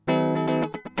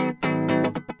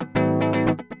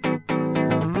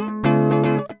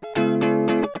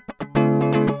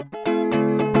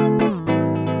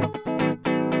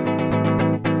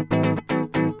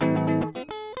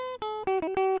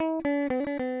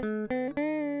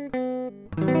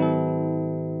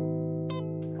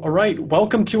All right,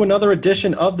 welcome to another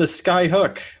edition of the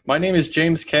Skyhook. My name is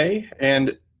James Kay,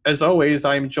 and as always,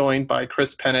 I'm joined by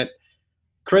Chris Pennant.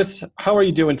 Chris, how are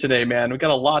you doing today, man? We've got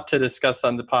a lot to discuss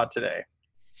on the pod today.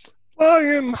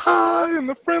 Flying high in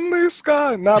the friendly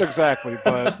sky. Not exactly,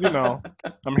 but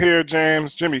I'm here,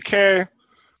 James, Jimmy K.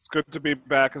 It's good to be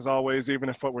back as always, even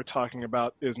if what we're talking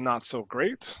about is not so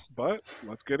great. But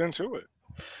let's get into it.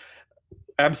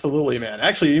 Absolutely, man.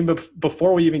 Actually, even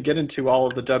before we even get into all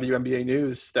of the WNBA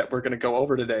news that we're going to go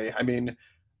over today, I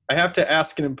have to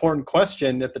ask an important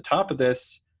question at the top of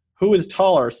this. Who is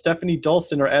taller, Stephanie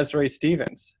Dolson or Azrae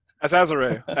Stevens? That's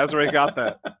Azrae. Azrae got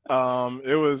that.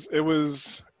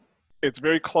 It's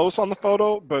very close on the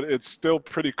photo, but it's still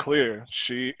pretty clear.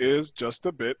 She is just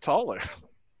a bit taller.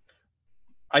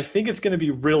 I think it's going to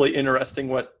be really interesting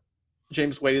what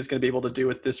James Wade is going to be able to do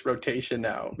with this rotation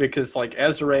now, because like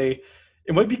Azrae,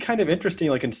 it would be kind of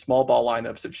interesting like in small ball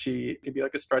lineups if she could be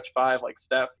like a stretch five like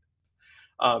Steph.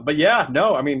 But yeah,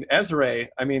 no, Azrae,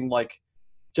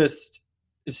 just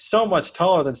is so much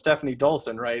taller than Stephanie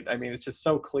Dolson, right? It's just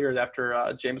so clear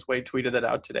after James Wade tweeted that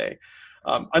out today.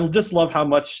 I just love how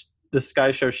much the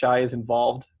Sky Show Shy is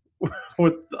involved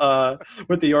with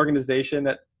the organization,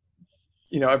 that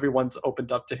everyone's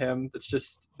opened up to him. That's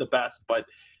just the best. But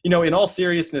in all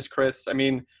seriousness, Chris,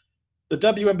 the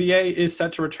WNBA is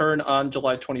set to return on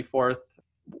July 24th.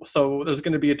 So there's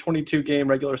going to be a 22-game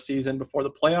regular season before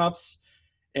the playoffs,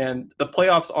 and the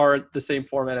playoffs are the same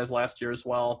format as last year as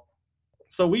well.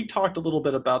 So we talked a little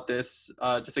bit about this,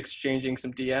 just exchanging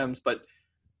some DMs, but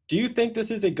do you think this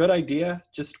is a good idea,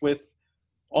 just with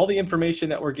all the information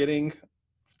that we're getting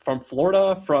from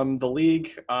Florida, from the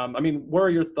league? What are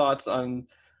your thoughts on,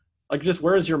 just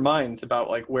where is your mind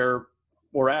about where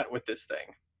we're at with this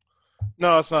thing?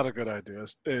 No, it's not a good idea.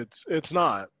 It's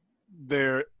not.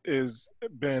 There has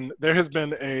been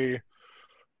a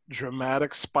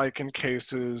dramatic spike in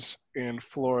cases in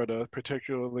Florida,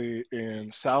 particularly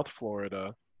in South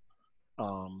Florida.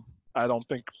 I don't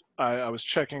think I was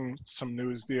checking some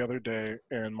news the other day,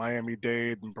 and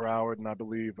Miami-Dade and Broward and I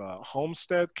believe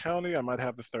Homestead County, I might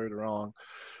have the third wrong,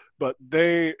 but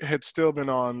they had still been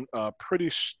on pretty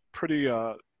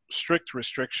strict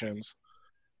restrictions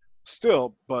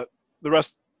still, but the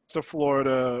rest of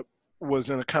Florida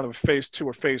was in a kind of phase 2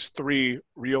 or phase 3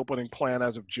 reopening plan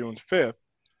as of June 5th.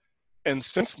 And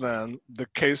since then, the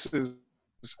cases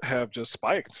have just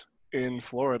spiked in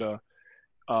Florida.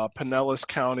 Pinellas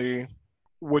County,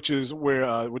 which is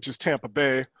Tampa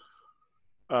Bay.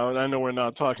 I know we're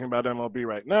not talking about MLB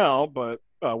right now, but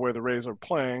where the Rays are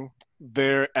playing,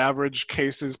 their average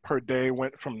cases per day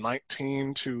went from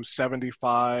 19 to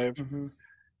 75. Mm-hmm.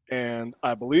 And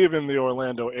I believe in the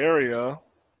Orlando area,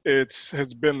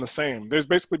 has been the same. There's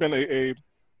basically been a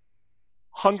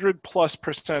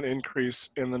 100+% increase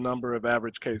in the number of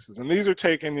average cases. And these are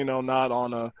taken, not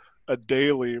on a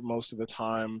daily most of the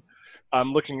time.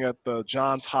 I'm looking at the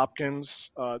Johns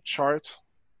Hopkins chart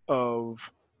of,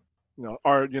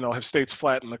 have states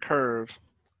flatten the curve,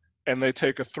 and they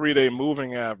take a 3-day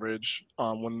moving average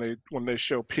when they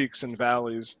show peaks and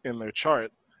valleys in their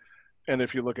chart. And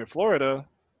if you look at Florida,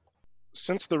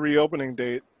 since the reopening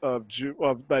date of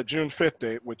that June 5th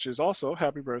date, which is also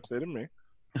happy birthday to me.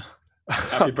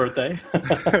 Happy birthday.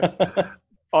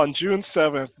 On June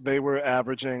 7th, they were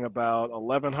averaging about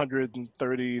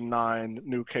 1,139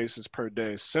 new cases per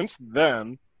day. Since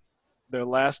then, their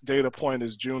last data point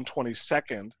is June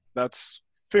 22nd. That's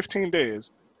 15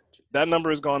 days. That number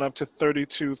has gone up to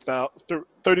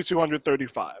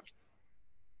 3,235.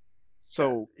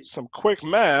 So some quick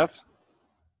math,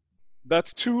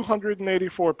 that's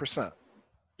 284%.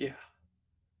 Yeah.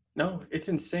 No, it's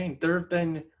insane. There have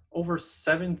been over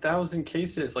 7,000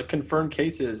 cases, confirmed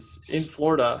cases in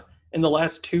Florida in the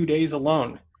last 2 days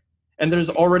alone. And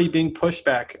there's already being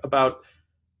pushback about...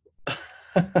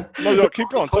 No,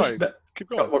 keep going. Sorry. Keep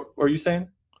going. What were you saying?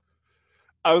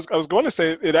 I was going to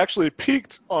say it actually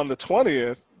peaked on the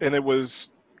 20th, and it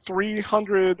was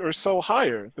 300 or so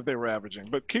higher that they were averaging.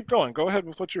 But keep going. Go ahead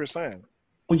with what you were saying.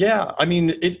 Well, yeah,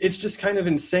 it's just kind of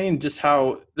insane just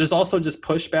how there's also just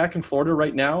pushback in Florida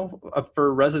right now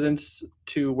for residents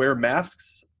to wear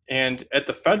masks. And at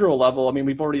the federal level,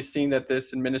 we've already seen that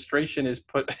this administration is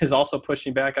also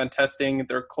pushing back on testing.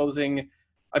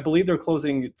 I believe they're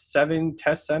closing 7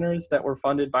 test centers that were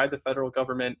funded by the federal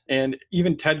government. And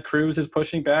even Ted Cruz is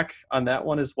pushing back on that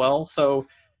one as well. So,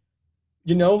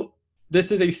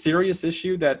 this is a serious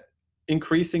issue that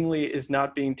increasingly is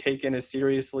not being taken as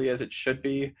seriously as it should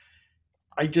be.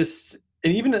 And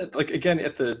even again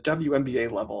at the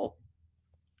WNBA level,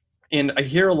 and I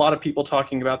hear a lot of people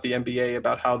talking about the NBA,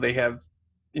 about how they have,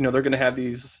 they're going to have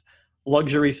these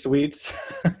luxury suites,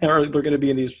 or they're going to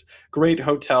be in these great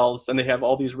hotels, and they have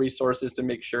all these resources to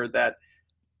make sure that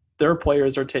their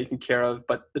players are taken care of.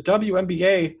 But the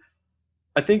WNBA,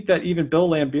 I think that even Bill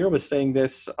Lambier was saying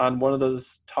this on one of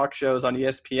those talk shows on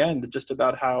ESPN, just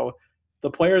about how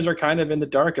the players are kind of in the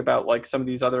dark about like some of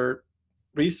these other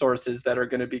resources that are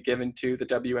going to be given to the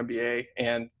WNBA.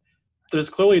 And there's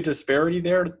clearly a disparity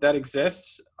there that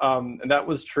exists. And that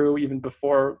was true even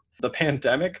before the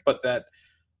pandemic, but that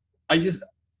I just,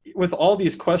 with all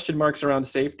these question marks around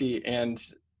safety, and,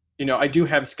 you know, I do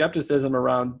have skepticism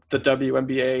around the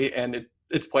WNBA and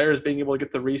its players being able to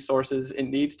get the resources it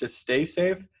needs to stay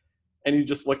safe. And you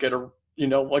just look at, you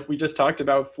know, like we just talked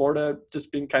about, Florida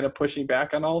just being kind of pushing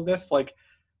back on all of this. Like,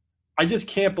 I just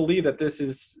can't believe that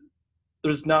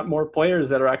there's not more players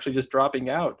that are actually just dropping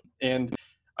out. And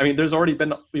I mean, there's already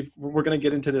been, we're going to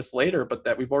get into this later, but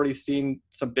that we've already seen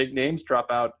some big names drop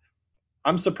out.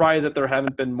 I'm surprised that there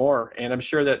haven't been more. And I'm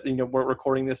sure that, you know, we're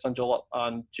recording this on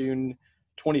June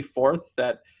 24th,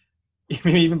 that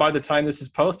even by the time this is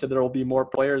posted, there will be more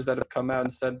players that have come out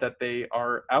and said that they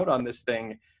are out on this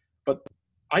thing. But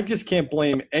I just can't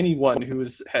blame anyone who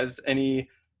has any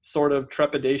sort of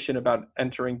trepidation about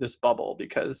entering this bubble,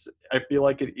 because I feel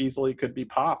like it easily could be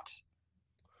popped.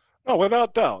 No,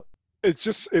 without doubt.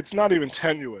 It's not even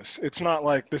tenuous. It's not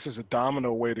like this is a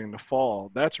domino waiting to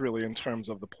fall. That's really in terms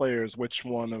of the players, which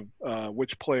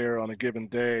player on a given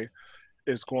day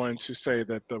is going to say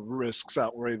that the risks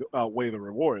outweigh the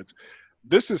rewards.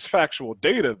 This is factual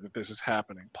data that this is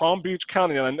happening. Palm Beach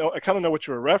County, and I kind of know what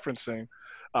you were referencing.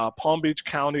 Palm Beach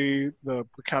County, the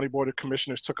County Board of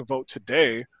Commissioners took a vote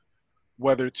today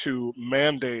whether to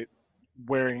mandate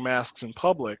wearing masks in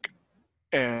public,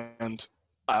 and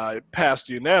passed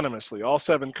unanimously. All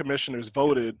 7 commissioners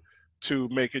voted to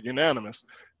make it unanimous.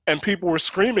 And people were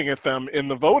screaming at them in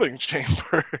the voting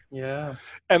chamber. Yeah.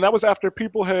 And that was after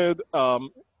people had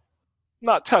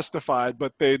not testified,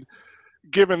 but they'd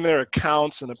given their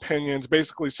accounts and opinions,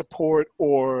 basically support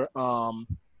or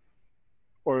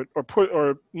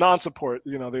non-support.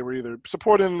 You know, they were either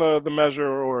supporting the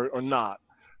measure or not.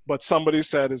 But somebody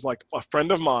said, is like a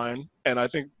friend of mine, and I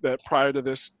think that prior to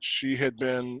this, she had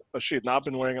not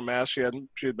been wearing a mask. She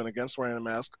had been against wearing a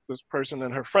mask. This person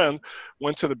and her friend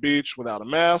went to the beach without a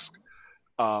mask,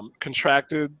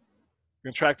 contracted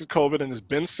COVID, and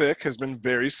has been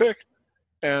very sick.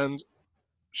 And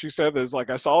she said, "There's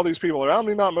like I saw all these people around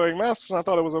me not wearing masks, and I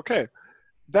thought it was okay."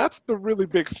 That's the really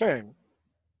big thing.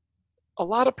 A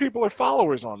lot of people are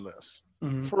followers on this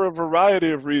for a variety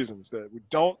of reasons that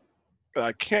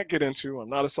I can't get into. I'm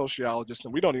not a sociologist,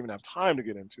 and we don't even have time to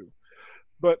get into.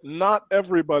 But not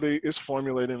everybody is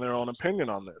formulating their own opinion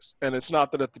on this. And it's not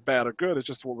that it's bad or good, it's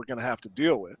just what we're going to have to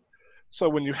deal with. So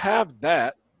when you have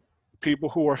that, people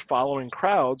who are following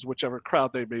crowds, whichever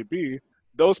crowd they may be,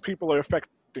 those people are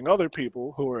affecting other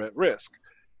people who are at risk.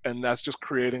 And that's just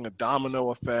creating a domino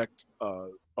effect, a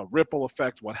ripple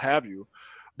effect, what have you.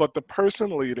 But the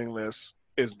person leading this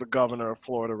is the governor of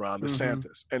Florida, Ron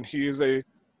DeSantis. And he is a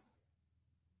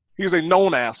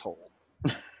known asshole.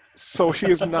 So he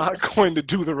is not going to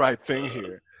do the right thing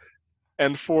here.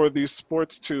 And for these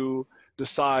sports to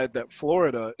decide that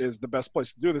Florida is the best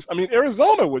place to do this, I mean,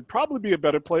 Arizona would probably be a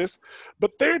better place,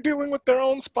 but they're dealing with their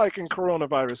own spike in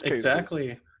coronavirus cases.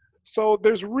 Exactly. So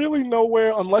there's really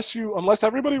nowhere, unless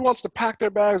everybody wants to pack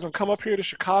their bags and come up here to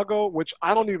Chicago, which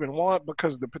I don't even want,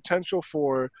 because the potential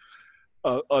for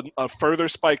a further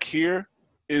spike here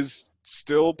is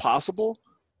still possible.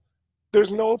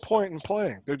 There's no point in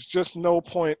playing. There's just no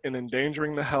point in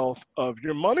endangering the health of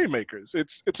your moneymakers.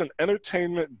 It's an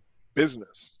entertainment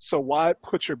business. So why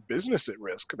put your business at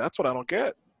risk? That's what I don't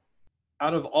get.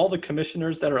 Out of all the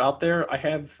commissioners that are out there, I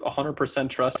have 100%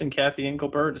 trust in Kathy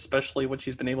Engelbert, especially what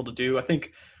she's been able to do. I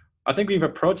think we've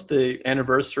approached the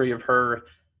anniversary of her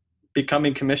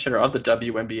becoming commissioner of the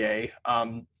WNBA.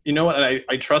 You know what?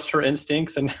 I trust her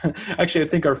instincts. And actually, I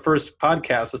think our first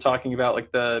podcast was talking about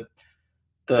like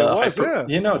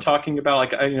talking about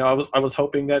like, I was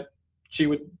hoping that she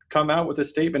would come out with a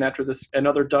statement after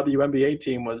another WNBA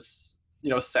team was,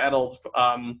 saddled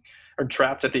or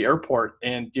trapped at the airport.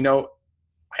 And,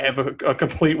 I have a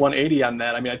complete 180 on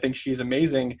that. I mean, I think she's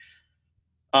amazing.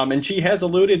 And she has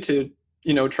alluded to,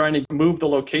 trying to move the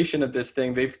location of this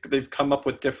thing. They've come up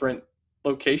with different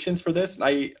locations for this. And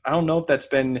I don't know if that's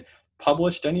been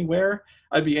published anywhere.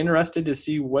 I'd be interested to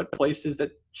see what places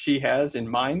that she has in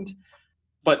mind.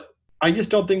 But I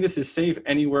just don't think this is safe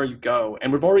anywhere you go.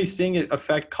 And we've already seen it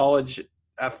affect college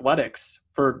athletics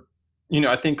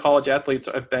I think college athletes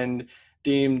have been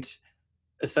deemed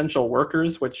essential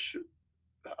workers, which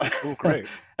oh, great.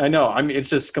 I know. I mean, it's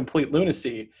just complete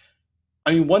lunacy.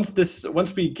 I mean, once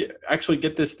we actually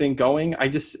get this thing going,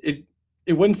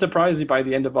 it wouldn't surprise me by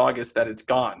the end of August that it's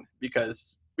gone,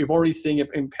 because we've already seen it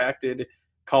impacted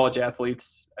college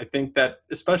athletes. I think that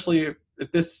especially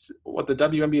if what the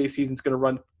WNBA season is going to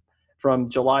run from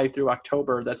July through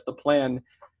October, that's the plan.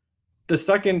 The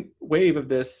second wave of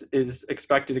this is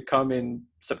expected to come in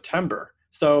September.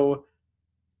 So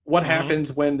what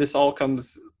happens when this all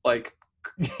comes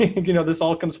this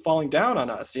all comes falling down on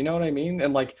us? You know what I mean?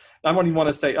 And like, I don't even want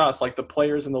to say us, like the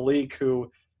players in the league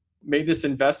who made this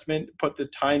investment, put the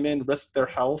time in, risked their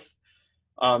health,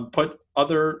 put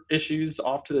other issues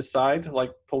off to the side,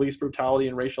 like police brutality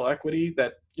and racial equity,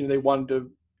 that they wanted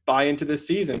to buy into this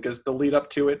season, because the lead up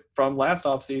to it from last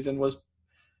off season was,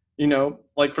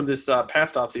 like from this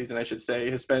past off season, I should say,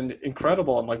 has been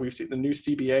incredible. And like, we've seen the new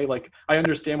CBA. Like, I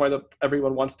understand why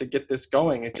everyone wants to get this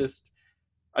going.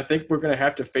 I think we're going to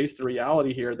have to face the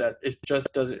reality here that it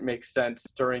just doesn't make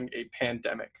sense during a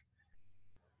pandemic.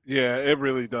 Yeah, it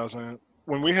really doesn't.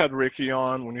 When we had Ricky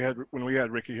on, when we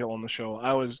had Ricky Hill on the show,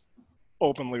 I was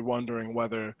openly wondering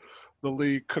whether the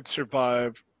league could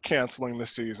survive canceling the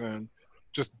season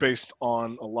just based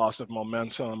on a loss of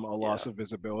momentum, a loss of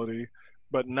visibility.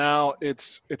 But now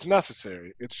it's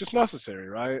necessary. It's just necessary,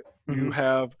 right? Mm-hmm. You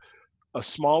have a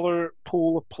smaller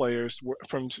pool of players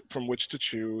from which to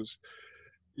choose.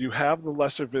 You have the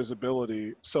lesser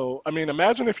visibility. So, I mean,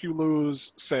 imagine if you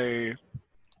lose,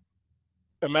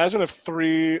 imagine if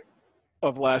 3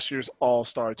 of last year's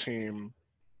all-star team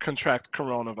contract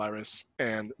coronavirus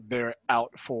and they're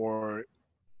out for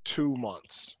 2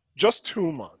 months, just 2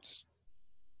 months.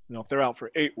 If they're out for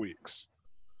 8 weeks.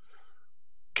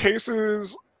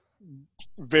 Cases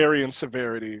vary in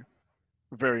severity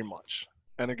very much.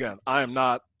 And again, I am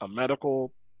not a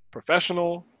medical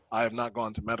professional. I have not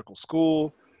gone to medical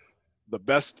school. The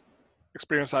best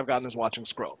experience I've gotten is watching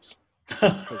Scrubs,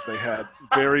 because they had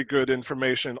very good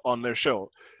information on their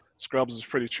show. Scrubs is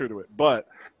pretty true to it. But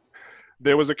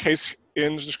there was a case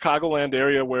in the Chicagoland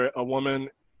area where a woman,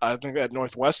 I think at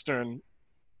Northwestern,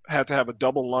 had to have a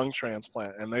double lung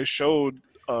transplant, and they showed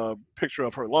a picture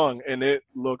of her lung, and it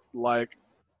looked like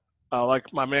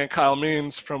my man Kyle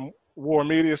Means from War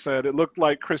Media said, it looked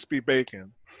like crispy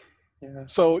bacon. Yeah.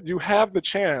 So you have the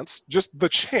chance, just the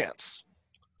chance,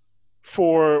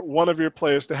 for one of your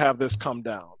players to have this come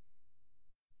down,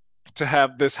 to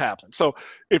have this happen. So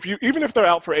even if they're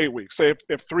out for 8 weeks, say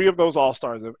if 3 of those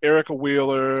all-stars, if Erica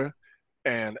Wheeler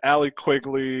and Allie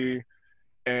Quigley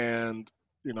and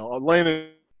Elena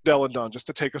Delle Donne, just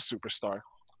to take a superstar,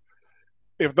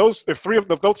 if those 3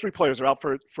 players are out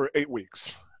for 8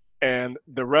 weeks and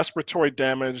the respiratory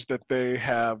damage that they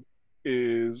have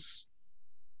is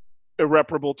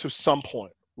irreparable to some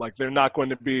point, like they're not going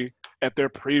to be at their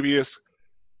previous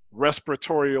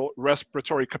respiratory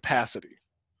capacity,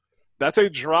 that's a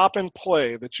drop in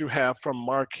play that you have from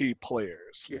marquee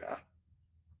players. Yeah.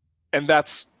 And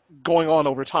that's going on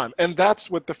over time. And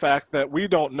that's with the fact that we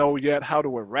don't know yet how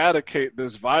to eradicate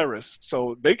this virus,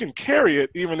 so they can carry it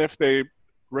even if they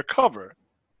recover.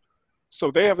 So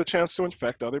they have the chance to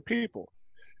infect other people.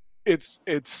 This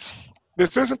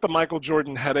isn't the Michael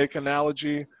Jordan headache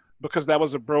analogy, because that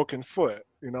was a broken foot.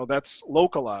 That's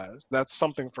localized. That's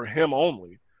something for him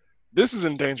only. This is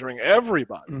endangering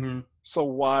everybody. Mm-hmm. So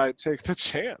why take the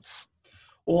chance?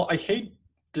 Well, I hate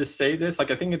to say this.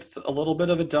 Like, I think it's a little bit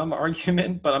of a dumb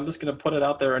argument, but I'm just going to put it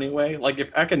out there anyway. Like,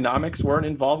 if economics weren't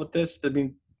involved with this, I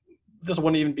mean, this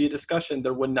wouldn't even be a discussion.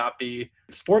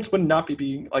 Sports would not be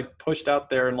being like pushed out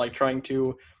there and like trying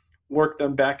to work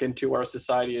them back into our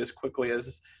society as quickly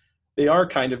as they are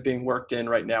kind of being worked in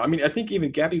right now. I mean, I think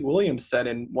even Gabby Williams said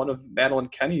in one of Madeline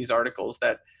Kenny's articles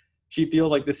that she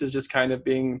feels like this is just kind of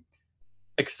being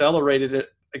accelerated,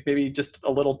 like maybe just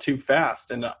a little too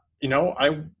fast. And,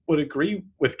 I would agree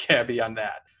with Gabby on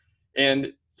that.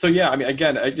 And so, yeah, I mean,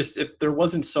 again, if there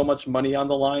wasn't so much money on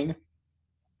the line,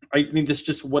 I mean, this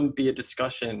just wouldn't be a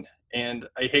discussion. And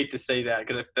I hate to say that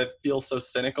because that feels so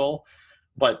cynical,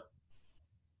 but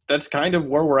that's kind of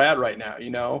where we're at right now,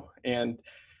 And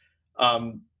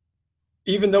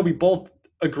even though we both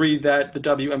agree that the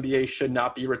WNBA should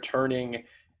not be returning,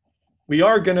 we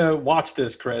are going to watch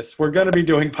this, Chris. We're going to be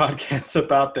doing podcasts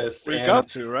about this. We got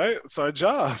to, right? It's our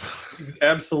job.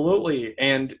 Absolutely.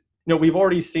 And, we've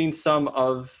already seen some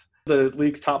of the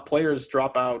league's top players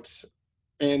drop out.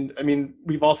 And, I mean,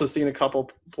 we've also seen a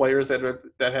couple players that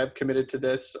have committed to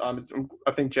this.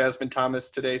 I think Jasmine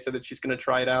Thomas today said that she's going to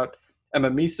try it out. Emma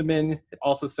Miesemann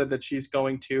also said that she's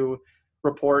going to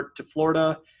report to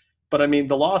Florida. But, I mean,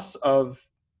 the loss of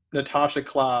Natasha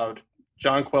Cloud,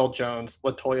 Jonquel Jones,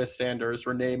 Latoya Sanders,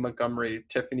 Renee Montgomery,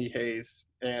 Tiffany Hayes,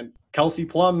 and Kelsey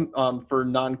Plum for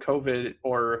non-COVID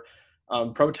or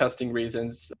protesting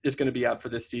reasons is going to be out for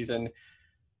this season.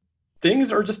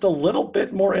 Things are just a little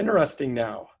bit more interesting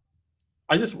now.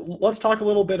 Let's talk a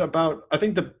little bit about, I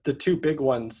think the two big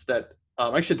ones that,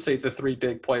 I should say the three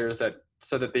big players that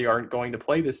said that they aren't going to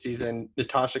play this season: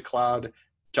 Natasha Cloud,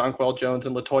 Jonquel Jones,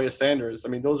 and LaToya Sanders. I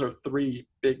mean, those are three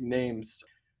big names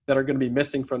that are going to be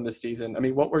missing from this season. I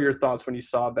mean, what were your thoughts when you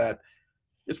saw that,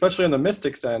 especially on the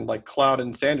Mystics end, like Cloud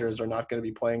and Sanders are not going to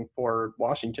be playing for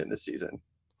Washington this season?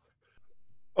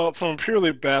 From a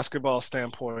purely basketball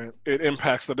standpoint, it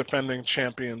impacts the defending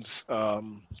champions'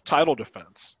 title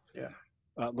defense. Yeah.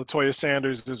 LaToya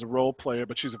Sanders is a role player,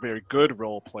 but she's a very good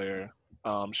role player.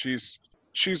 She's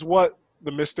what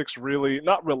the Mystics really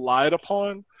not relied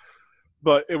upon,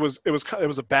 but it was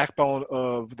a backbone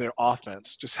of their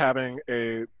offense. Just having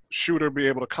a shooter be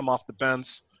able to come off the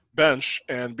bench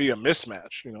and be a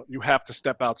mismatch. You know, you have to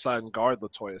step outside and guard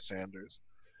LaToya Sanders,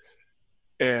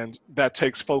 and that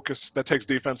takes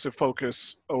defensive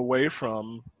focus away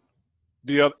from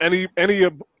any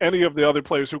of the other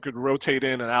players who could rotate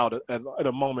in and out at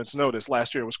a moment's notice.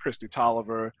 Last year it was Christy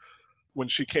Tolliver when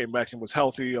she came back and was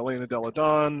healthy, Elena Delle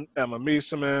Donne, Emma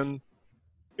Mieseman,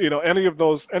 any of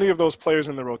those players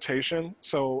in the rotation.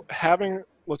 So having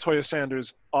LaToya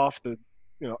Sanders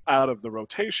out of the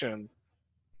rotation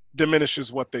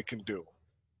diminishes what they can do.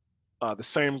 The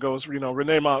same goes,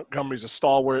 Renee Montgomery's a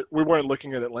stalwart. We weren't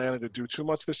looking at Atlanta to do too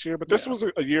much this year, but this was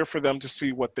a year for them to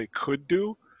see what they could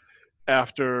do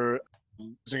after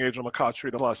losing Angel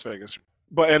McCoughtry to Las Vegas.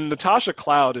 And Natasha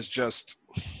Cloud is just,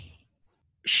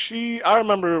 I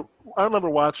remember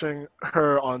watching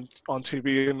her on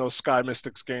TV in those Sky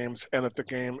Mystics games and at the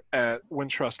game at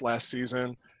Wintrust last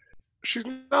season. She's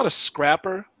not a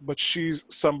scrapper, but she's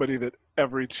somebody that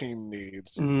every team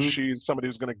needs. Mm-hmm. She's somebody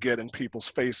who's going to get in people's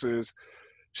faces.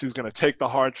 She's going to take the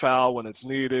hard foul when it's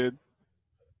needed.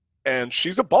 And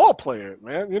she's a ball player,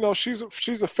 man. She's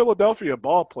a Philadelphia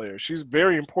ball player. She's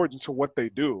very important to what they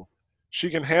do. She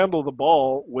can handle the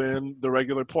ball when the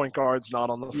regular point guard's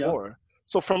not on the floor.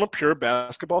 So from a pure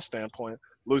basketball standpoint,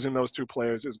 losing those two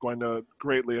players is going to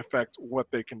greatly affect what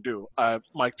they can do.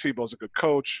 Mike Tebow's a good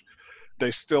coach. They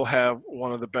still have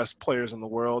one of the best players in the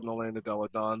world, Elena Delle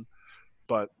Donne,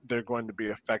 but they're going to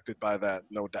be affected by that,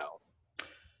 no doubt.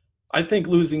 I think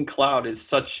losing Cloud is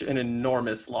such an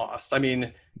enormous loss. I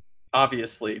mean,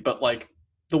 obviously, but like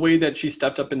the way that she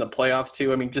stepped up in the playoffs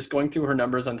too. I mean, just going through her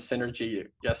numbers on Synergy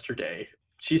yesterday,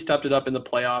 she stepped it up in the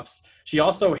playoffs. She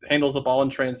also handles the ball in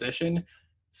transition.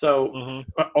 So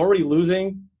already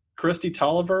losing Christy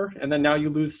Tolliver, and then now you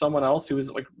lose someone else who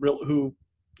is like who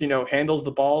handles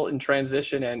the ball in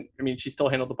transition. And I mean, she still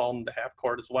handled the ball in the half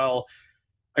court as well.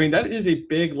 I mean, that is a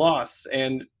big loss.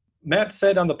 And Matt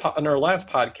said on our last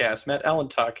podcast, Matt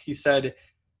Allentuck, he said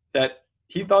that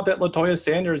he thought that LaToya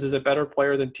Sanders is a better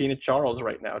player than Tina Charles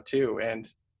right now too.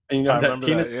 And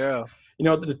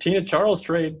the Tina Charles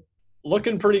trade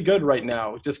looking pretty good right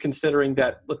now, just considering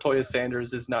that LaToya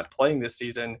Sanders is not playing this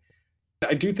season.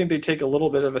 I do think they take a little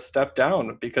bit of a step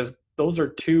down because those are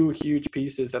two huge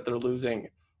pieces that they're losing.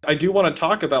 I do want to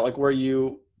talk about like where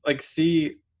you like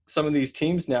see some of these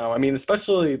teams now. I mean,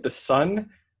 especially the Sun.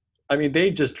 I mean, they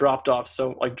just dropped off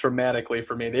so like dramatically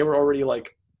for me. They were already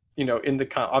like,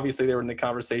 obviously they were in the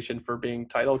conversation for being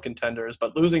title contenders,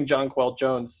 but losing Jonquel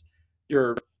Jones,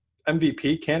 your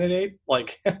MVP candidate,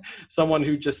 like someone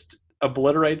who just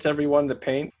obliterates everyone in the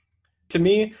paint. To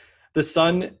me, the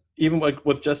Sun, even like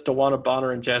with just DeWanna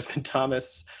Bonner and Jasmine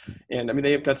Thomas, and I mean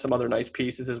they've got some other nice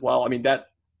pieces as well. I mean that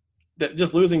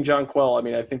just losing Jonquel, I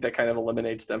mean I think that kind of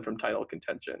eliminates them from title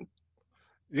contention.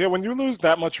 Yeah, when you lose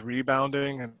that much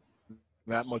rebounding and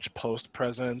that much post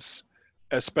presence,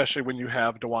 especially when you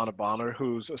have DeWanna Bonner,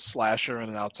 who's a slasher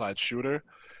and an outside shooter,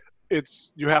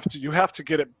 you have to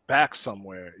get it back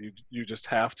somewhere. You just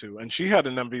have to. And she had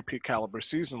an MVP caliber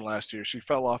season last year. She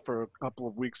fell off for a couple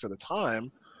of weeks at a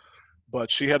time,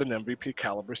 but she had an MVP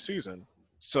caliber season.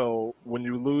 So when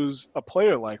you lose a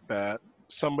player like that,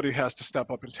 somebody has to step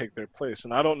up and take their place.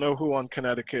 And I don't know who on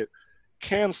Connecticut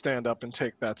can stand up and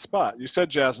take that spot. You said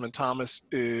Jasmine Thomas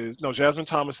is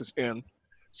in,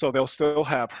 so they'll still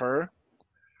have her.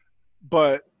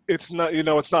 But it's not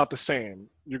the same.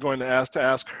 You're going to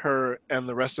ask her and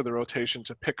the rest of the rotation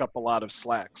to pick up a lot of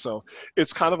slack. So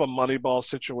it's kind of a Moneyball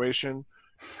situation.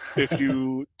 If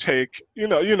you take, in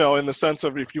the sense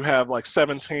of if you have like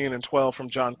 17 and 12 from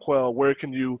Jonquel, where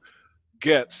can you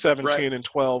get 17 and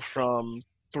 12 from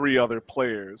three other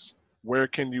players? Where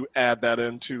can you add that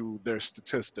into their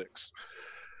statistics?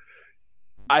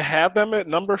 I had them at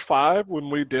number 5 when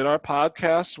we did our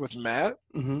podcast with Matt,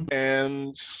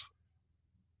 and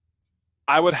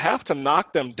I would have to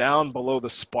knock them down below the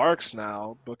Sparks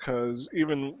now because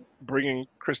even bringing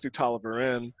Christy Tolliver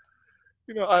in,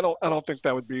 I don't think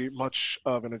that would be much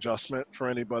of an adjustment for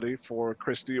anybody, for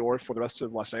Christy or for the rest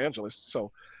of Los Angeles. So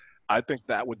I think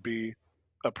that would be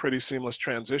a pretty seamless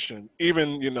transition. Even,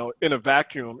 in a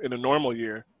vacuum, in a normal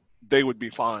year, they would be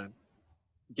fine.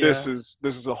 This Yeah,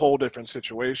 is a whole different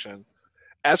situation.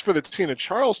 As for the Tina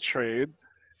Charles trade,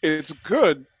 it's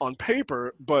good on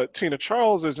paper, but Tina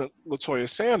Charles isn't Latoya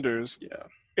Sanders yeah,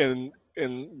 in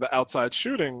the outside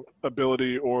shooting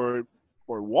ability or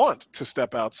want to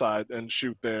step outside and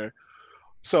shoot there.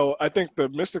 So I think the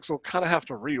Mystics will kind of have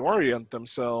to reorient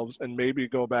themselves and maybe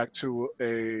go back to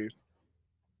a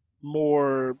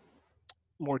more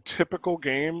more typical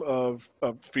game of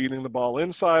feeding the ball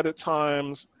inside at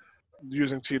times,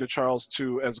 using Tina Charles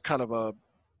to as kind of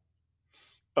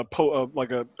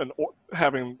like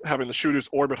having the shooters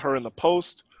orbit her in the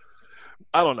post.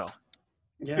 I don't know.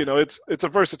 yeah. It's a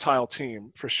versatile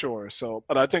team for sure. So,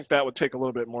 but I think that would take a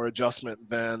little bit more adjustment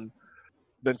than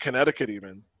Connecticut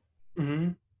even. Hmm.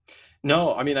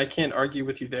 No, I mean, I can't argue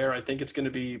with you there. I think it's going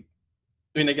to be.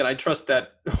 I mean, again, I trust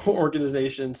that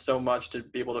organization so much to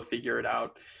be able to figure it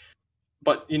out.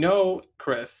 But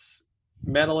Chris,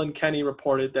 Madeline Kenny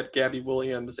reported that Gabby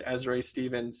Williams, Ezra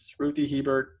Stevens, Ruthie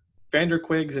Hebert, Vander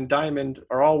Quiggs, and Diamond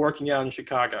are all working out in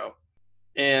Chicago.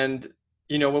 And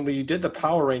when we did the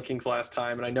power rankings last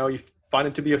time, and I know you find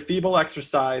it to be a feeble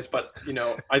exercise, but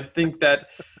I think that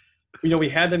we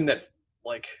had them in that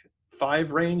like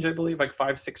 5 range, I believe, like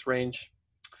 5-6 range.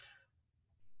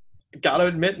 Gotta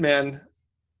admit, man,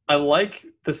 I like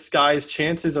the Sky's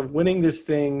chances of winning this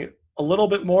thing a little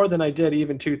bit more than I did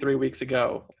even 2-3 weeks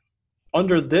ago.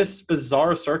 Under this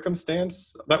bizarre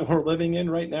circumstance that we're living in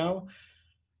right now,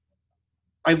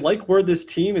 I like where this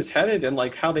team is headed and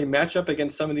like how they match up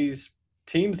against some of these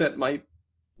teams that might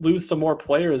lose some more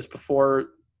players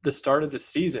before the start of the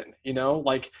season.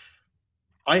 Like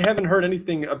I haven't heard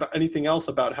anything else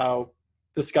about how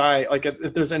the Sky, like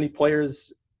if there's any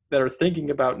players that are thinking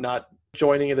about not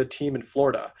joining the team in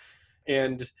Florida.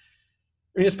 And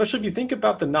I mean, especially if you think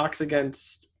about the knocks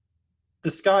against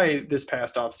the Sky this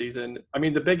past offseason, I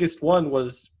mean, the biggest one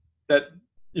was that,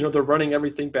 they're running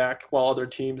everything back while other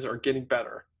teams are getting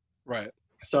better. Right.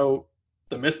 So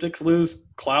the Mystics lose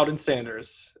Cloud and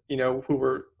Sanders, who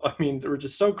were, I mean, they were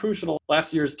just so crucial to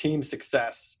last year's team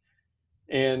success.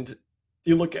 And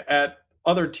you look at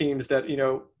other teams that,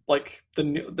 like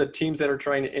the teams that are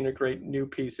trying to integrate new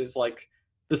pieces like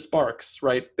the Sparks,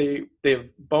 right? They have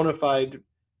bona fide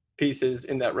pieces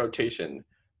in that rotation,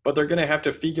 but they're going to have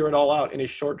to figure it all out in a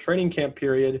short training camp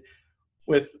period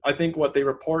with, I think, what they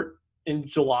report in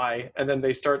July, and then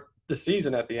they start the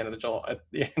season at the end of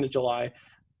July.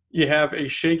 You have a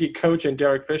shaky coach in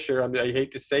Derek Fisher. I mean, I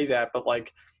hate to say that, but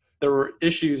like there were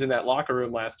issues in that locker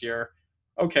room last year.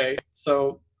 Okay,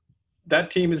 so that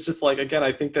team is just like, again,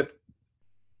 I think that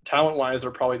talent-wise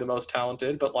they're probably the most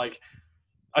talented, but like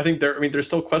I think there's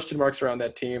still question marks around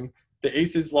that team. The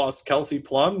Aces lost Kelsey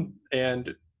Plum,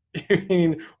 and I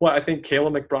mean, I think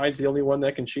Kayla McBride's the only one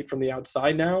that can shoot from the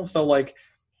outside now. So like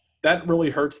that really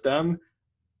hurts them.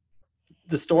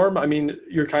 The Storm, I mean,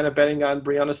 you're kind of betting on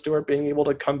Breanna Stewart being able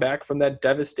to come back from that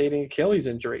devastating Achilles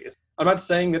injury. I'm not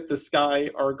saying that the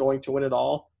Sky are going to win it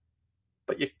all,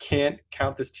 but you can't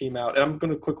count this team out. And I'm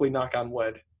going to quickly knock on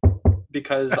wood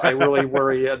because I really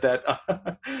worry that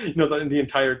the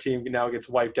entire team now gets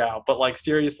wiped out. But like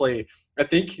seriously, I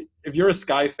think if you're a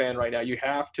Sky fan right now, you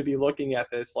have to be looking at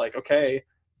this like, okay,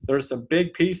 there's some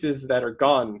big pieces that are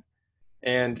gone,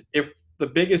 and if the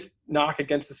biggest knock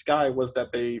against the Sky was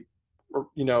that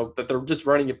that they're just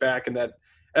running it back and that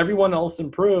everyone else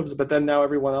improves, but then now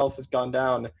everyone else has gone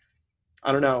down.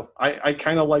 I don't know. I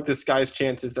kind of like this Sky's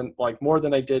chances than like more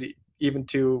than I did even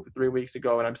 2-3 weeks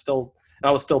ago, and I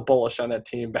was still bullish on that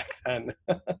team back then.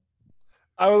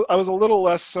 I was a little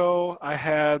less so. I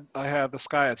had the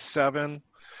Sky at 7,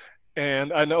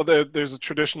 and I know that there's a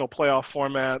traditional playoff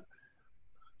format.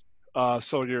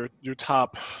 So your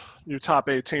top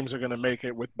 8 teams are going to make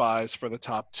it with buys for the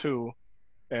top 2,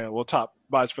 and top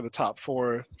buys for the top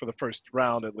 4 for the first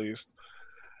round at least.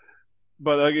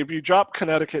 But like, if you drop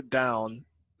Connecticut down,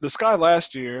 the Sky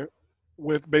last year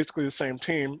with basically the same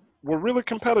team were really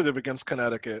competitive against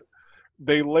Connecticut.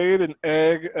 They laid an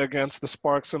egg against the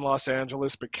Sparks in Los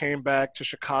Angeles, but came back to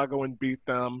Chicago and beat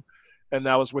them. And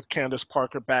that was with Candace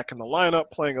Parker back in the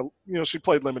lineup playing she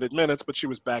played limited minutes, but she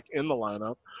was back in the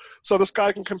lineup. So this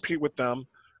guy can compete with them.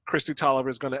 Christy Tolliver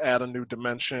is going to add a new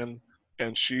dimension,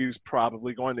 and she's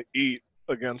probably going to eat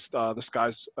against the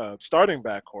Sky's starting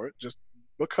backcourt just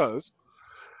because.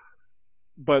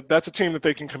 but that's a team that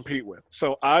they can compete with.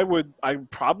 So I'd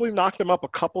probably knock them up a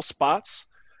couple spots.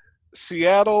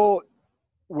 Seattle,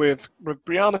 with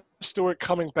Breanna Stewart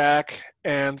coming back,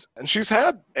 and she's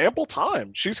had ample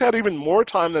time. She's had even more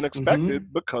time than expected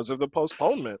Hmm. because of the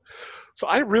postponement. So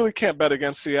I really can't bet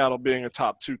against Seattle being a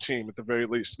top 2 team at the very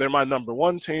least. They're my number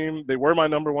 1 team. They were my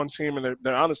number 1 team, and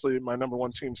they're honestly my number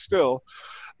 1 team still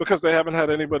because they haven't had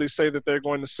anybody say that they're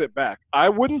going to sit back. I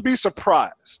wouldn't be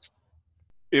surprised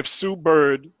if Sue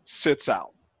Bird sits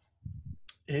out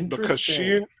because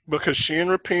Interesting. she and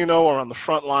Rapinoe are on the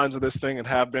front lines of this thing and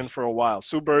have been for a while.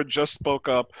 Sue Bird just spoke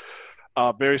up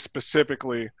very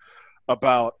specifically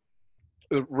about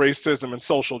racism and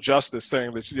social justice,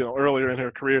 saying that earlier in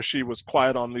her career she was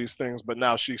quiet on these things, but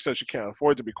now she says she can't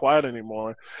afford to be quiet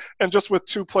anymore. And just with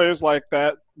 2 players like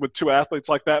that, with 2 athletes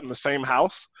like that in the same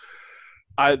house,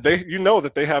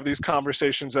 that they have these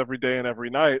conversations every day and every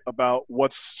night about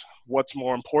what's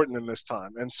more important in this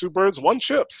time. And Sue Bird's won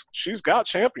chips. She's got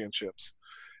championships.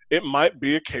 It might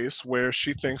be a case where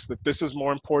she thinks that this is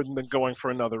more important than going for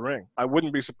another ring. I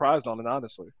wouldn't be surprised on it,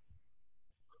 honestly.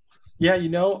 Yeah,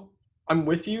 I'm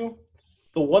with you.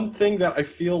 The one thing that I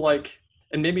feel like,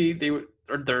 and maybe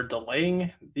they're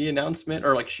delaying the announcement,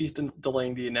 or like she's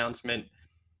delaying the announcement.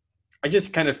 I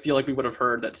just kind of feel like we would have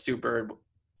heard that Sue Bird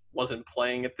wasn't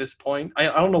playing at this point. I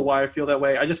don't know why I feel that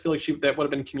way. I just feel like that would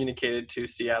have been communicated to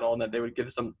Seattle, and that they would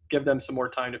give them some more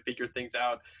time to figure things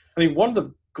out. I mean, one of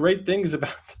the great things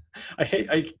about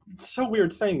it's so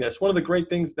weird saying this. One of the great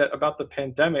things that about the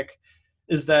pandemic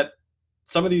is that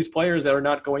some of these players that are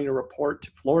not going to report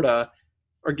to Florida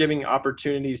are giving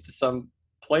opportunities to some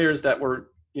players that were,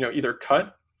 either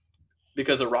cut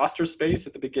because of roster space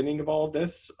at the beginning of all of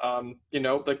this.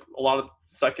 Like a lot of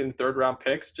second and third round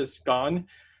picks just gone.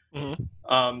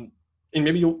 Mm-hmm. And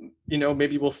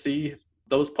maybe we'll see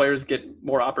those players get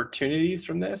more opportunities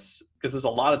from this because there's a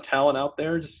lot of talent out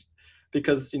there just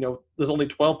because, there's only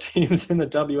 12 teams in the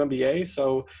WNBA.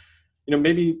 So,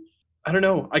 maybe, I don't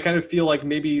know. I kind of feel like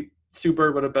maybe Sue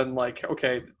Bird would have been like,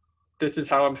 okay, this is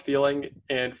how I'm feeling,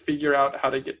 and figure out how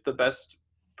to get the best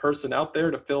person out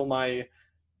there to fill my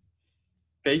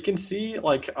vacancy,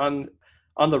 like on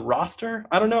the roster.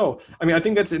 I don't know. I mean, I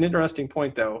think that's an interesting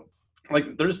point, though.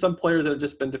 Like, there's some players that have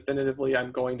just been definitively,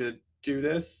 I'm going to do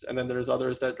this, and then there's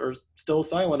others that are still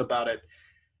silent about it.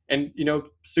 And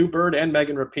Sue Bird and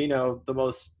Megan Rapinoe, the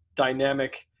most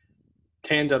dynamic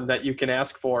tandem that you can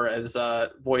ask for as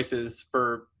voices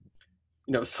for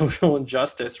social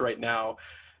injustice right now.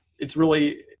 It's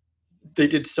really, they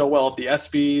did so well at the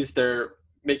ESPYs. They're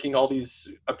making all these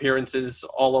appearances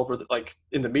all over like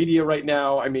in the media right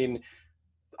now. I mean,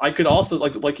 I could also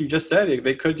like you just said,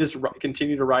 they could just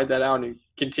continue to ride that out and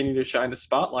continue to shine a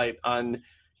spotlight on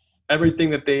everything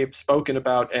that they've spoken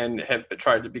about and have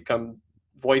tried to become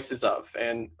voices of.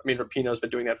 And I mean, Rapinoe's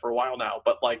been doing that for a while now,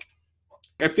 but like,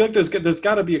 I feel like there's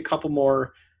got to be a couple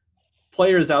more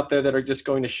players out there that are just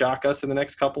going to shock us in the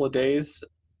next couple of days.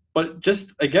 But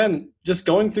just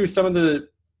going through some of the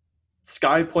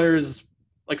Sky players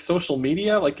like social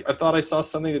media, like I thought I saw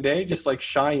something today, just like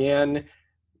Cheyenne,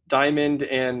 Diamond,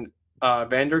 and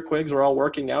Vanderquigs were all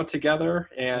working out together.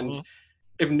 And Mm-hmm.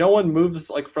 if no one moves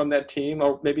like from that team,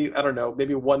 or maybe, I don't know,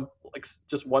 maybe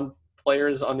just one player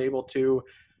is unable to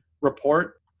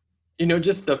report,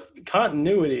 just the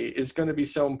continuity is going to be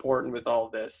so important with all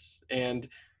this. And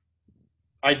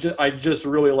I just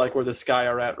really like where the Sky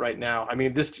are at right now. I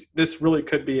mean, this really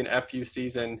could be an FU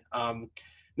season.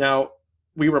 Now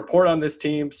we report on this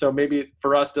team, so maybe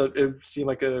for us it seemed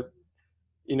like a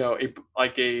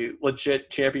legit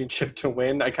championship to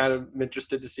win. I kind of am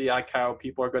interested to see like how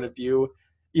people are going to view,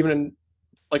 even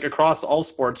like across all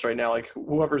sports right now, like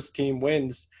whoever's team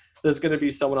wins, there's going to be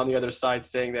someone on the other side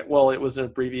saying that, well, it was an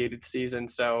abbreviated season,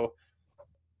 so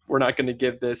we're not going to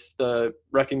give this the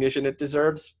recognition it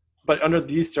deserves. But under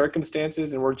these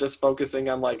circumstances, and we're just focusing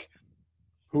on like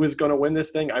who is going to win this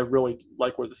thing, I really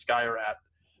like where the Sky are at.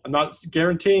 I'm not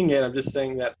guaranteeing it. I'm just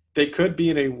saying that they could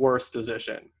be in a worse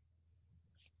position.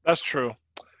 That's true.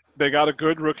 They got a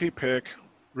good rookie pick.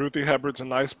 Ruthie Hubbard's a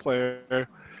nice player.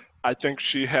 I think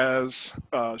she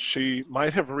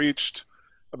might have reached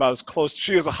about as close.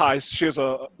 She has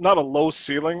not a low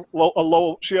ceiling,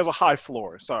 she has a high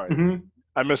floor. Sorry, Mm-hmm.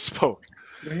 I misspoke.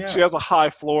 Yeah. She has a high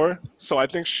floor, so I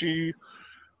think she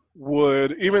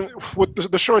would, even with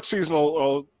the short season,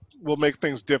 will make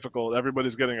things difficult.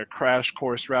 Everybody's getting a crash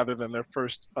course rather than their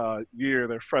first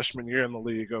their freshman year in the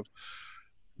league of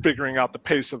figuring out the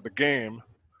pace of the game.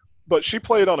 But she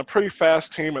played on a pretty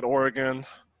fast team at Oregon.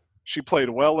 She played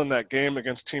well in that game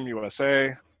against Team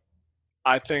USA.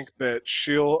 I think that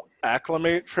she'll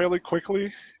acclimate fairly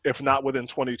quickly. If not within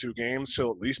 22 games,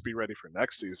 she'll at least be ready for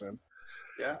next season.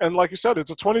 Yeah. And like you said,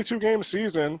 it's a 22 game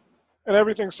season and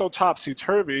everything's so topsy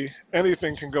turvy,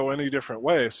 anything can go any different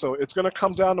way. So it's going to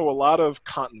come down to a lot of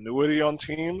continuity on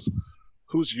teams,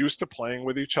 who's used to playing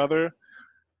with each other,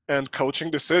 and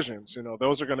coaching decisions.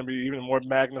 Those are going to be even more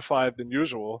magnified than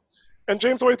usual. And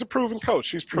James Wade's a proven coach.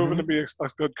 He's proven to Hmm. be a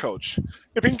good coach.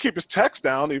 If he can keep his techs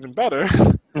down, even better.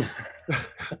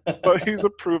 But he's a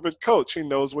proven coach. He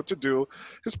knows what to do.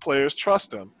 His players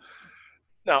trust him.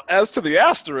 Now, as to the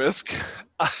asterisk,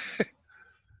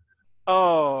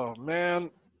 oh man,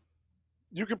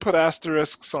 you can put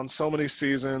asterisks on so many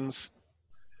seasons.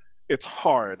 It's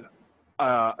hard.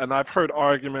 And I've heard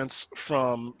arguments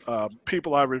from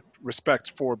people I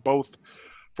respect for both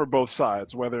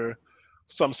sides, whether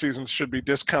some seasons should be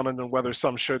discounted and whether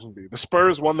some shouldn't be. The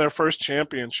Spurs won their first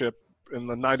championship in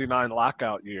the '99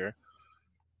 lockout year.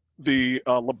 The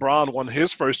LeBron won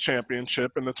his first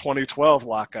championship in the 2012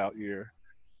 lockout year,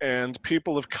 and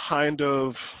people have kind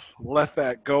of let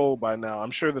that go by now.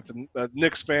 I'm sure that the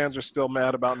Knicks fans are still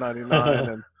mad about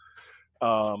 '99,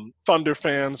 and Thunder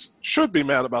fans should be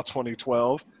mad about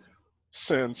 2012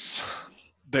 since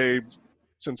they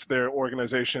since their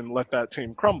organization let that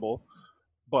team crumble.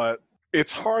 But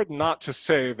it's hard not to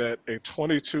say that a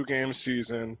 22 game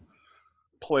season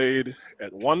played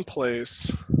at one place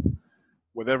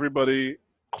with everybody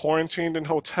quarantined in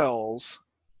hotels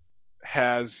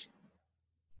has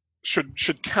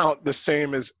should count the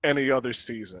same as any other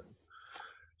season.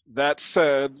 That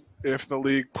said, if the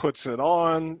league puts it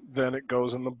on, then it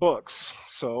goes in the books.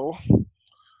 So,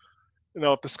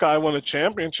 if the Sky won a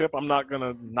championship, I'm not going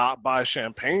to not buy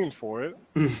champagne for it.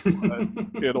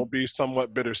 But it'll be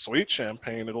somewhat bittersweet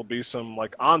champagne. It'll be some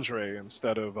like Andre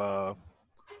instead of,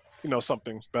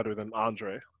 something better than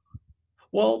Andre.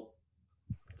 Well,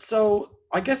 so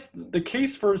I guess the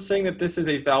case for saying that this is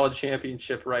a valid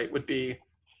championship, right, would be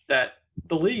that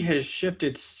the league has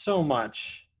shifted so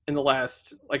much in the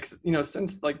last, like,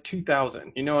 since like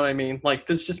 2000. You know what I mean? Like,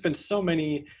 there's just been so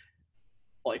many,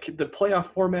 like, the playoff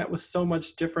format was so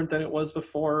much different than it was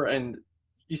before, and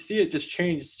you see it just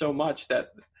changed so much that,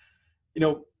 you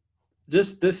know,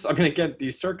 just this. I mean, again,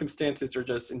 these circumstances are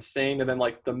just insane, and then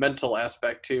like the mental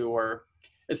aspect too, or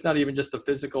it's not even just the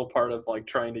physical part of like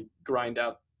trying to grind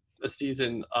out a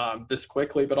season this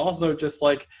quickly, but also just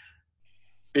like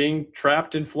being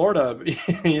trapped in Florida,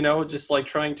 just like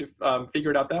trying to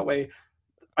figure it out that way.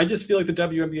 I just feel like the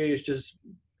WNBA has just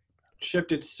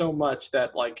shifted so much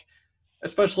that, like,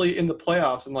 especially in the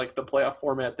playoffs and like the playoff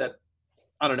format, that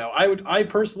I don't know. I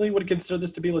personally would consider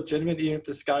this to be legitimate, even if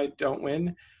the Sky don't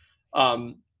win.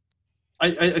 Um,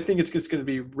 I think it's just going to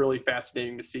be really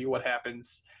fascinating to see what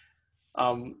happens.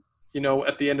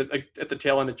 At the at the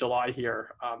tail end of July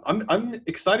here. I'm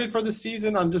excited for the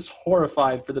season. I'm just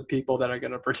horrified for the people that are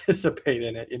going to participate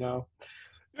in it.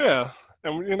 Yeah,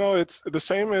 and it's the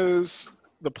same as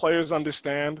the players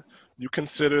understand. You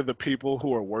consider the people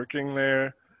who are working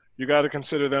there. You got to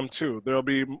consider them too. There'll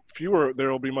be fewer.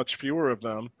 There will be much fewer of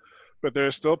them, but there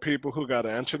are still people who got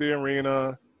to enter the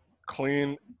arena,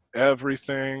 clean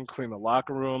everything, clean the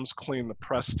locker rooms, clean the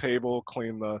press table,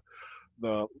 clean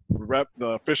the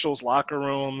officials' locker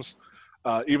rooms,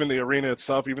 even the arena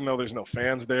itself. Even though there's no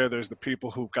fans there, there's the people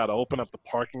who've got to open up the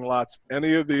parking lots.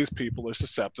 Any of these people are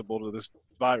susceptible to this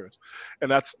virus,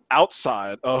 and that's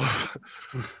outside of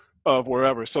of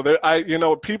wherever. So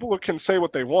people can say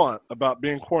what they want about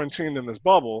being quarantined in this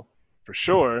bubble, for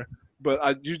sure.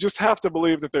 But you just have to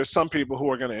believe that there's some people who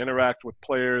are going to interact with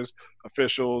players,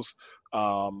 officials,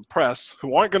 press,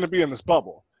 who aren't going to be in this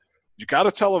bubble. You got to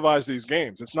televise these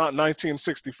games. It's not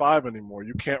 1965 anymore.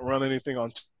 You can't run anything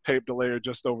on tape delay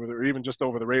or even just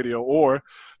over the radio, or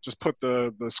just put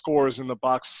the scores in the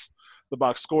box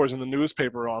scores in the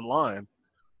newspaper online.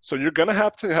 So you're going to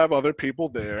have other people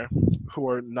there who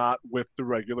are not with the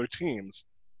regular teams.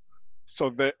 So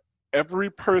that every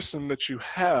person that you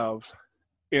have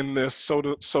in this so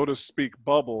to speak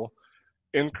bubble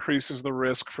increases the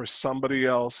risk for somebody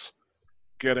else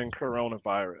getting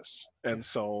coronavirus. And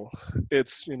so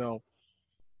it's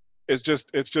it's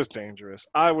just dangerous.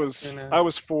 I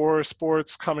was for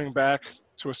sports coming back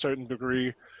to a certain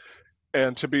degree,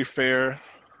 and to be fair,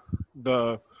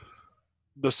 the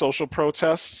social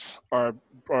protests are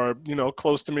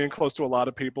close to me and close to a lot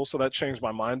of people, so that changed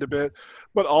my mind a bit.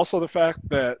 But also the fact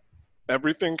that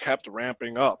everything kept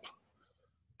ramping up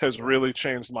has really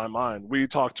changed my mind. We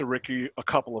talked to Ricky a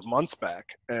couple of months back,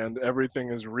 and everything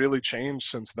has really changed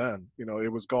since then.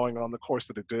 It was going on the course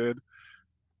that it did,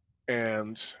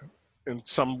 and in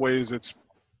some ways it's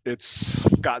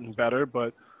gotten better,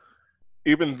 but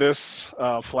even this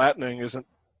flattening isn't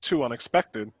too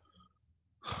unexpected.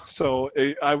 So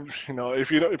if you're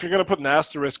going to put an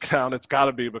asterisk down, it's got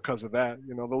to be because of that.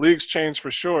 The league's changed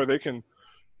for sure. They can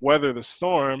weather the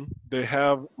storm. They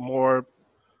have more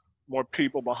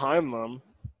people behind them,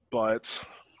 but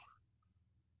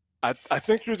I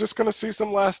think you're just going to see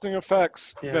some lasting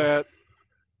effects Yeah. that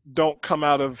don't come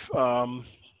out of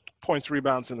points,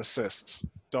 rebounds, and assists.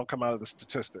 Don't come out of the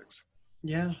statistics.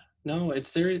 Yeah. No, it's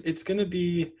serious. It's going to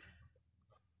be,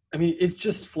 I mean, it's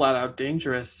just flat out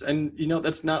dangerous. And,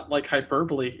 that's not like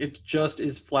hyperbole. It just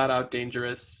is flat out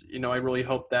dangerous. I really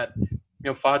hope that,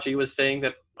 Fauci was saying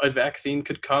that a vaccine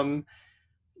could come,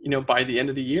 by the end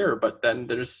of the year, but then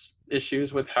there's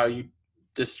issues with how you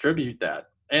distribute that.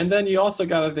 And then you also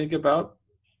got to think about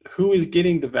who is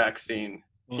getting the vaccine.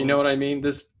 You know what I mean?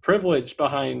 This privilege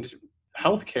behind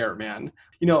healthcare, man.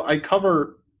 I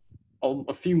cover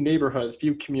a few neighborhoods,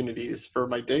 few communities for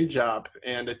my day job,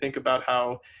 and I think about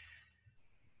how,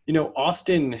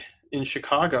 Austin in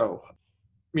Chicago, I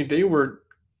mean, they were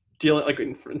dealing like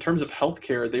in terms of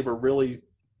healthcare, they were really,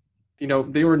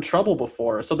 they were in trouble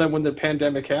before. So then when the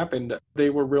pandemic happened, they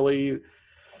were really,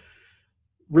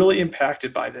 really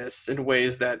impacted by this in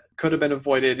ways that could have been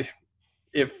avoided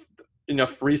if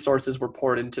enough resources were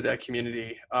poured into that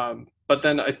community. But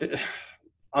then I think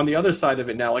on the other side of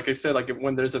it now, like I said, like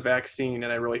when there's a vaccine,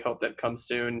 and I really hope that comes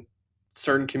soon,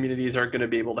 certain communities are going to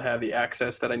be able to have the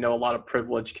access that I know a lot of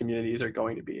privileged communities are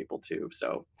going to be able to.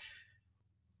 So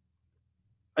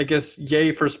I guess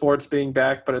yay for sports being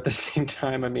back, but at the same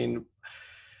time, I mean,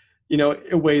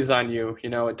 it weighs on you,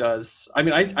 it does. I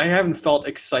mean, I haven't felt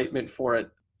excitement for it.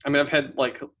 I mean, I've had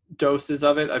like doses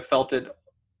of it. I've felt it,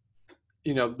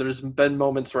 there's been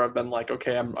moments where I've been like,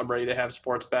 okay, I'm ready to have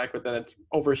sports back, but then it's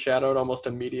overshadowed almost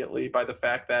immediately by the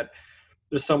fact that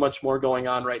there's so much more going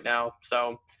on right now.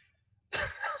 So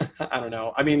I don't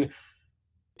know. I mean,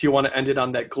 do you want to end it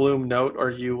on that gloom note, or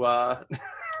you Well,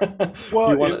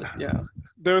 you want to? Yeah.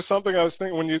 There's something I was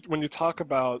thinking when you talk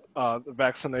about the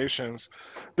vaccinations.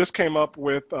 This came up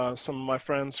with some of my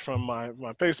friends from my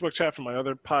Facebook chat, from my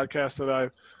other podcasts that I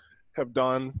have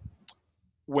done.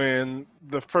 When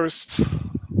the first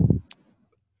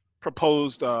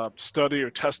proposed study or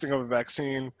testing of a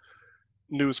vaccine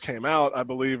news came out, I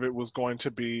believe it was going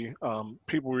to be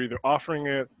people were either offering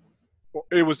it, or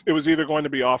it was either going to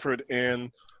be offered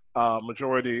in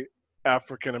majority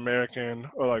African American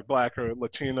or like Black or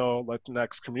Latino,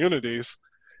 Latinx communities.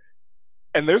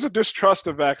 And there's a distrust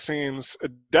of vaccines,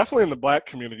 definitely in the Black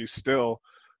community still.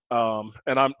 And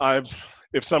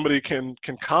if somebody can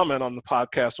comment on the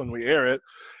podcast when we air it,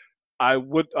 I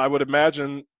would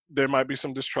imagine there might be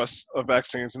some distrust of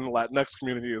vaccines in the Latinx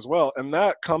community as well. And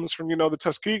that comes from, the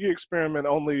Tuskegee experiment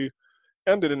only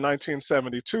ended in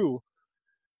 1972.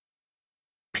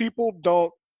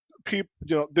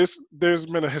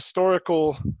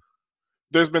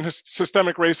 There's been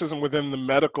systemic racism within the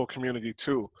medical community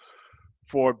too,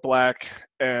 for Black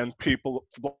and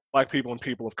Black people and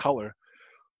people of color.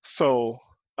 So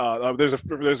there's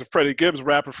a Freddie Gibbs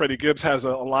rapper. Freddie Gibbs has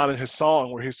a line in his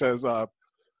song where he says,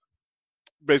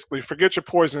 basically, forget your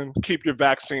poison, keep your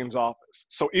vaccines off us.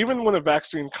 So even when a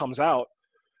vaccine comes out,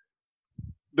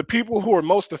 the people who are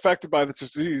most affected by the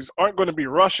disease aren't going to be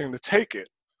rushing to take it,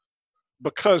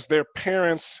 because their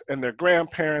parents and their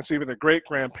grandparents, even their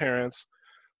great-grandparents,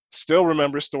 still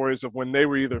remember stories of when they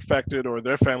were either affected or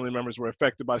their family members were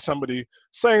affected by somebody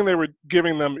saying they were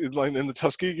giving them, like in the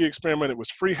Tuskegee experiment, it was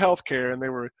free healthcare, and they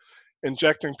were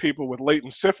injecting people with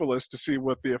latent syphilis to see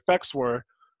what the effects were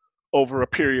over a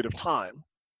period of time.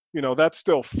 That's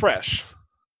still fresh.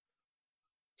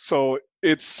 So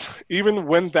it's, even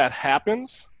when that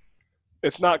happens,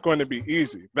 it's not going to be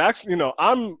easy.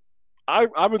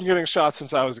 I've been getting shots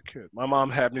since I was a kid. My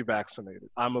mom had me vaccinated.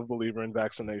 I'm a believer in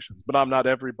vaccinations, but I'm not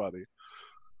everybody.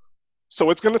 So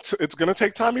it's gonna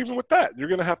take time even with that. You're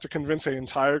gonna have to convince an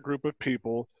entire group of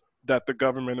people that the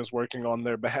government is working on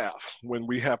their behalf, when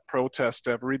we have protests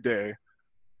every day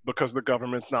because the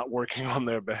government's not working on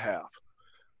their behalf.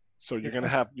 So you're gonna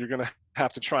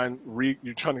have to try and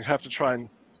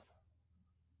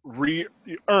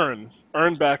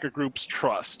earn back a group's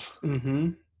trust.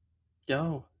 Mm-hmm.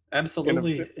 Yo,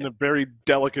 absolutely. In a very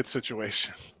delicate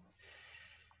situation.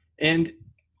 And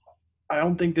I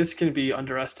don't think this can be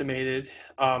underestimated.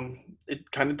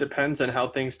 It kind of depends on how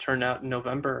things turn out in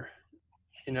November,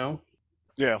 Yeah.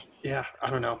 Yeah, I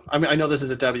don't know. I mean, I know this is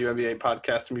a WNBA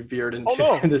podcast and we veered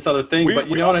into this other thing, but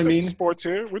you know what I mean? Sports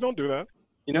here. We don't do that.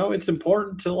 It's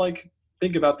important to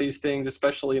think about these things,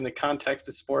 especially in the context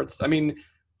of sports. I mean,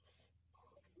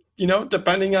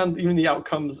 depending on even the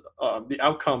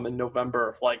outcome in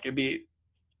November, it'd be,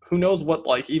 who knows what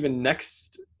like even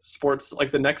next sports,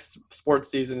 like the next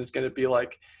sports season is going to be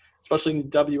like, especially in the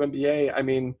WNBA. I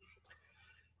mean,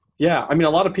 yeah, I mean, a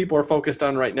lot of people are focused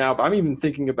on right now, but I'm even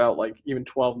thinking about like even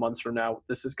 12 months from now, what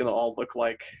this is going to all look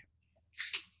like.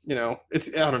 You know, I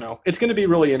don't know. It's going to be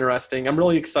really interesting. I'm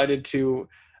really excited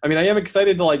I am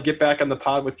excited to like get back on the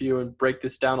pod with you and break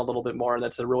this down a little bit more. And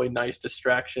that's a really nice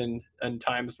distraction and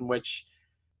times in which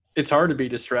it's hard to be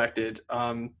distracted.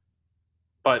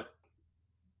 But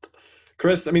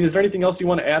Chris, I mean, is there anything else you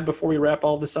want to add before we wrap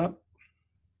all this up?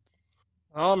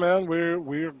 Oh man,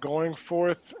 we're going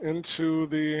forth into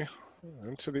the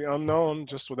unknown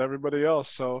just with everybody else.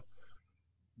 So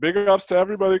big ups to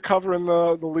everybody covering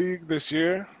the league this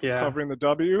year, Yeah. covering the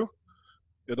W.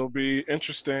 It'll be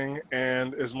interesting,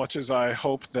 and as much as I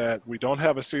hope that we don't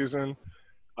have a season,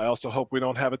 I also hope we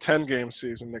don't have a 10-game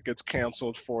season that gets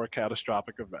canceled for a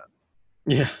catastrophic event.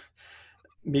 Yeah,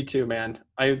 me too, man.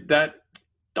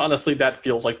 Honestly, that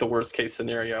feels like the worst case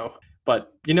scenario.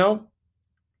 But, you know,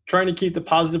 trying to keep the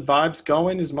positive vibes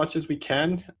going as much as we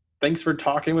can. Thanks for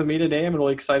talking with me today. I'm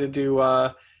really excited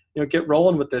to, get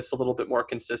rolling with this a little bit more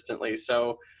consistently.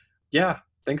 So, yeah,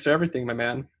 thanks for everything, my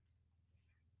man.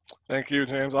 Thank you,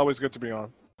 James. Always good to be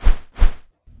on.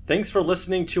 Thanks for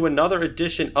listening to another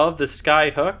edition of the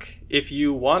Skyhook. If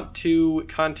you want to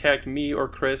contact me or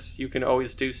Chris, you can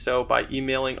always do so by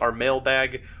emailing our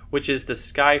mailbag, which is the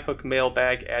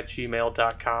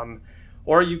skyhookmailbag@gmail.com.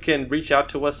 Or you can reach out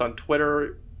to us on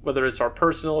Twitter, whether it's our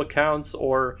personal accounts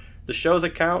or the show's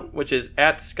account, which is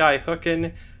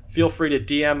 @Skyhookin. Feel free to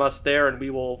DM us there and we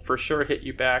will for sure hit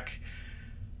you back.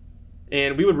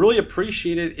 And we would really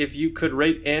appreciate it if you could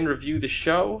rate and review the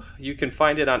show. You can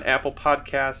find it on Apple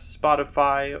Podcasts,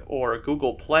 Spotify, or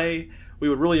Google Play. We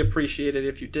would really appreciate it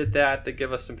if you did that, to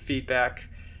give us some feedback.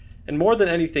 And more than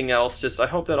anything else, I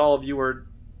hope that all of you are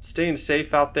staying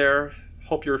safe out there.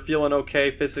 Hope you're feeling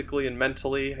okay physically and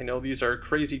mentally. I know these are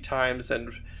crazy times,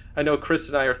 and I know Chris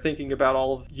and I are thinking about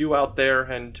all of you out there,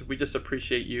 and we just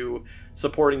appreciate you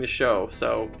supporting the show.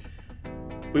 So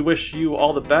we wish you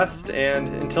all the best, and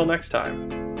until next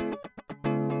time.